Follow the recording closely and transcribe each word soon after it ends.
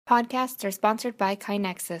Podcasts are sponsored by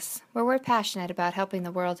KaiNexus, where we're passionate about helping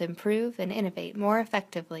the world improve and innovate more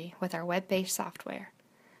effectively with our web-based software.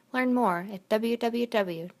 Learn more at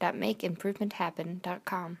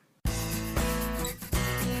www.makeimprovementhappen.com.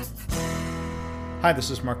 Hi, this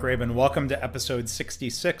is Mark Rabin. Welcome to episode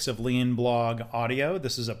 66 of Lean Blog Audio.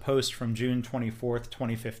 This is a post from June 24th,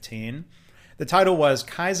 2015. The title was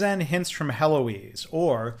Kaizen Hints from Heloise,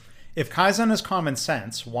 or If Kaizen is Common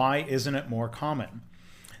Sense, Why Isn't It More Common?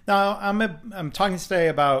 Now, I'm talking today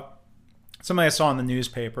about something I saw in the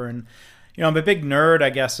newspaper, and I'm a big nerd, I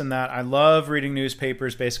guess, in that I love reading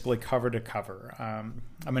newspapers basically cover to cover. I'm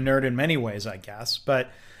a nerd in many ways, I guess, but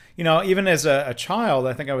even as a child,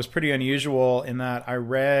 I think I was pretty unusual in that I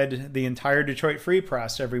read the entire Detroit Free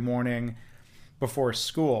Press every morning before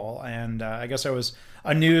school, and I guess I was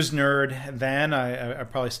a news nerd then. I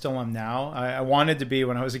probably still am now. I wanted to be,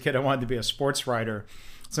 when I was a kid, I wanted to be a sports writer,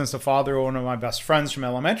 since the father of one of my best friends from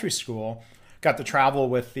elementary school got to travel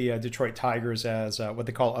with the Detroit Tigers as what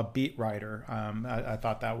they call a beat writer. I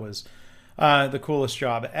thought that was the coolest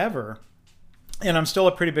job ever. And I'm still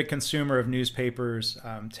a pretty big consumer of newspapers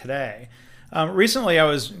today. Recently, I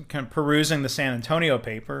was kind of perusing the San Antonio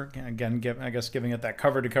paper, again, giving it that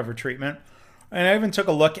cover-to-cover treatment. And I even took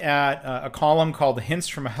a look at a column called Hints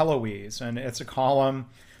from Heloise. And it's a column,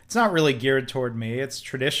 it's not really geared toward me. It's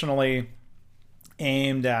traditionally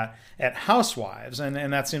aimed at housewives.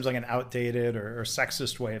 And that seems like an outdated or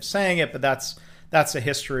sexist way of saying it, but that's the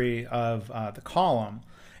history of the column.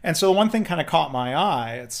 And so the one thing kind of caught my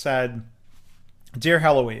eye. It said, Dear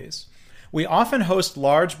Heloise, we often host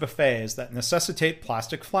large buffets that necessitate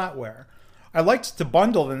plastic flatware. I liked to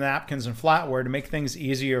bundle the napkins and flatware to make things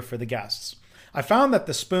easier for the guests. I found that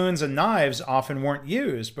the spoons and knives often weren't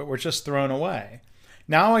used, but were just thrown away.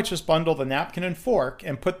 Now I just bundle the napkin and fork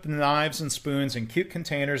and put the knives and spoons in cute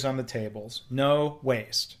containers on the tables. No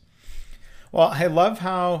waste. Well, I love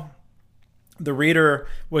how the reader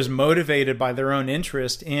was motivated by their own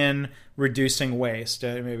interest in reducing waste.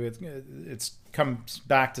 Maybe it comes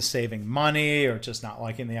back to saving money or just not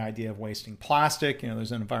liking the idea of wasting plastic.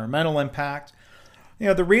 There's an environmental impact.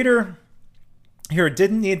 The reader here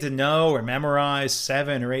didn't need to know or memorize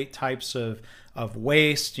 7 or 8 types of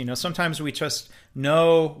waste. Sometimes we just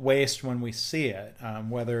know waste when we see it,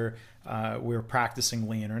 whether we're practicing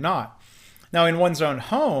lean or not. Now, in one's own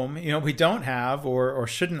home, we don't have or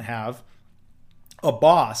shouldn't have a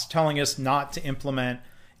boss telling us not to implement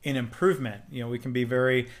an improvement. We can be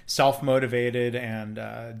very self-motivated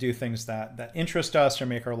and do things that interest us or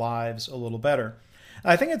make our lives a little better.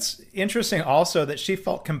 I think it's interesting also that she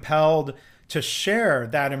felt compelled to share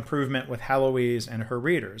that improvement with Heloise and her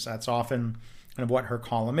readers. That's often kind of what her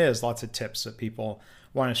column is, lots of tips that people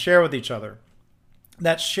want to share with each other.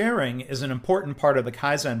 That sharing is an important part of the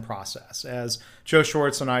Kaizen process, as Joe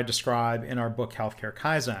Schwartz and I describe in our book, Healthcare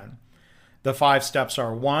Kaizen. The 5 steps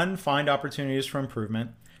are: 1, find opportunities for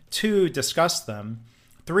improvement; 2, discuss them;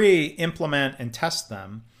 3, implement and test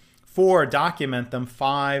them; 4, document them;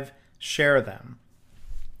 5, share them.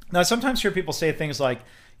 Now, sometimes hear people say things like,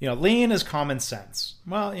 lean is common sense.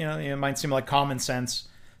 Well, it might seem like common sense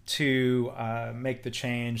to make the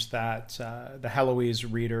change that the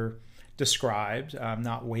Heloise reader described,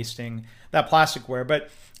 not wasting that plasticware. But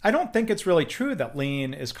I don't think it's really true that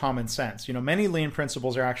lean is common sense. Many lean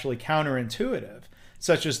principles are actually counterintuitive,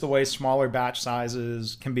 such as the way smaller batch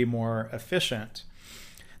sizes can be more efficient.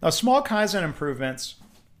 Now, small Kaizen improvements,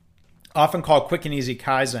 often called quick and easy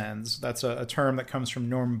Kaizens, that's a term that comes from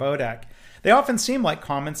Norm Bodek, they often seem like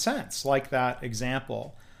common sense, like that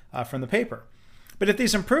example from the paper. But if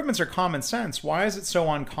these improvements are common sense, why is it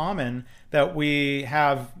so uncommon that we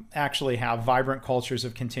actually have vibrant cultures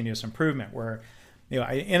of continuous improvement where,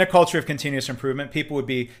 in a culture of continuous improvement, people would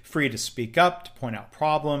be free to speak up, to point out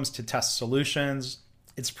problems, to test solutions?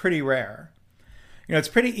 It's pretty rare. It's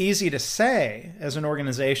pretty easy to say as an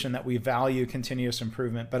organization that we value continuous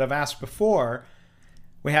improvement, but I've asked before,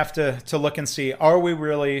 we have to look and see, are we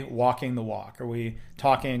really walking the walk? Are we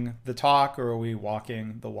talking the talk, or are we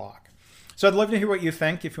walking the walk? So I'd love to hear what you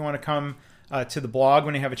think. If you want to come to the blog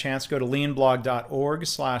when you have a chance, go to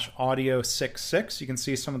leanblog.org/audio66. You can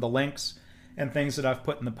see some of the links and things that I've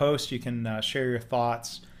put in the post. You can share your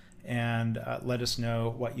thoughts and let us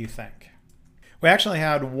know what you think. We actually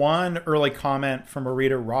had one early comment from a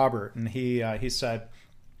reader, Robert, and he said,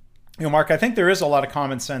 Mark, I think there is a lot of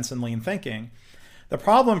common sense in lean thinking. The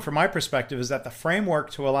problem from my perspective is that the framework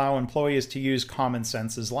to allow employees to use common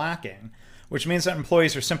sense is lacking, which means that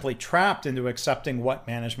employees are simply trapped into accepting what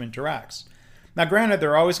management directs. Now, granted,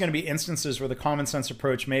 there are always going to be instances where the common sense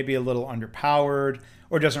approach may be a little underpowered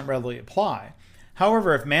or doesn't readily apply.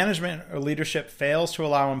 However, if management or leadership fails to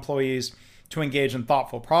allow employees to engage in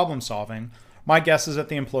thoughtful problem solving, my guess is that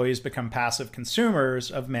the employees become passive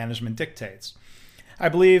consumers of management dictates. I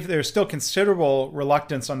believe there's still considerable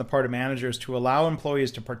reluctance on the part of managers to allow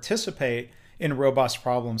employees to participate in robust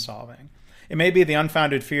problem solving. It may be the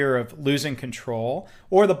unfounded fear of losing control,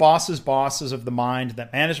 or the boss's boss is of the mind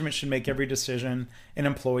that management should make every decision and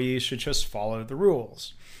employees should just follow the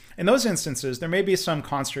rules. In those instances, there may be some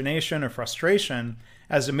consternation or frustration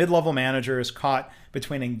as a mid-level manager is caught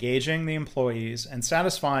between engaging the employees and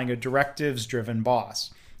satisfying a directives-driven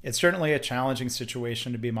boss. It's certainly a challenging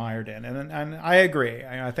situation to be mired in, and I agree.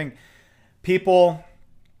 I think people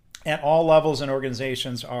at all levels in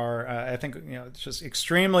organizations are, just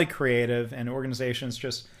extremely creative, and organizations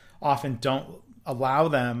just often don't allow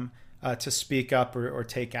them to speak up or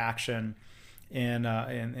take action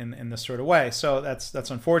in this sort of way. So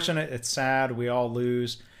that's unfortunate. It's sad. We all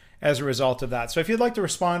lose as a result of that. So if you'd like to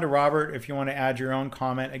respond to Robert, if you want to add your own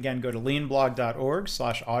comment, again, go to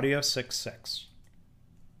leanblog.org/audio66.